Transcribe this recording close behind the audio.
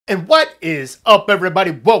And what is up,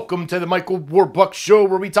 everybody? Welcome to the Michael Warbuck Show,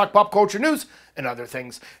 where we talk pop culture news and other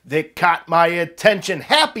things that caught my attention.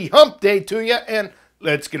 Happy hump day to you, and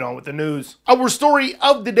let's get on with the news. Our story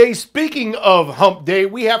of the day, speaking of hump day,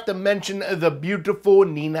 we have to mention the beautiful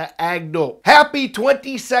Nina Agdal. Happy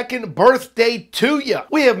 22nd birthday to you.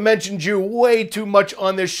 We have mentioned you way too much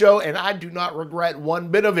on this show, and I do not regret one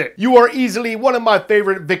bit of it. You are easily one of my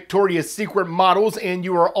favorite Victoria's Secret models, and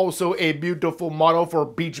you are also a beautiful model for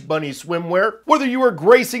Beach Bunny swimwear. Whether you are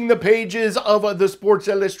gracing the pages of the Sports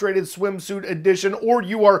Illustrated swimsuit edition, or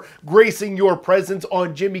you are gracing your presence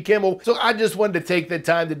on Jimmy Kimmel, so I just wanted to take the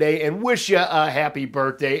time today and wish you a happy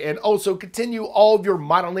birthday, and also continue all of your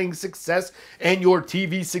modeling success and your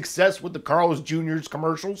TV success with the Carl's Jr.'s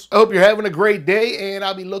commercials. I hope you're having a great day, and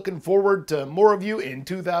I'll be looking forward to more of you in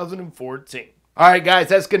 2014. All right, guys,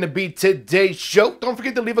 that's going to be today's show. Don't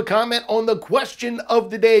forget to leave a comment on the question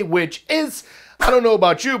of the day, which is, I don't know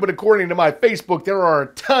about you, but according to my Facebook, there are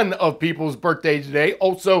a ton of people's birthdays today.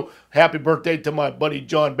 Also, happy birthday to my buddy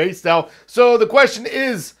John Bastow. So the question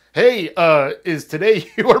is, hey, is today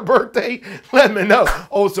your birthday? Let me know.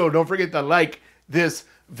 Also, don't forget to like this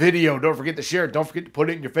video. Don't forget to share it. Don't forget to put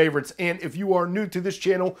it in your favorites. And if you are new to this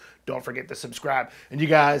channel, don't forget to subscribe. And you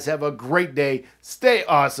guys have a great day. Stay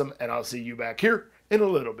awesome. And I'll see you back here in a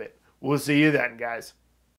little bit. We'll see you then, guys.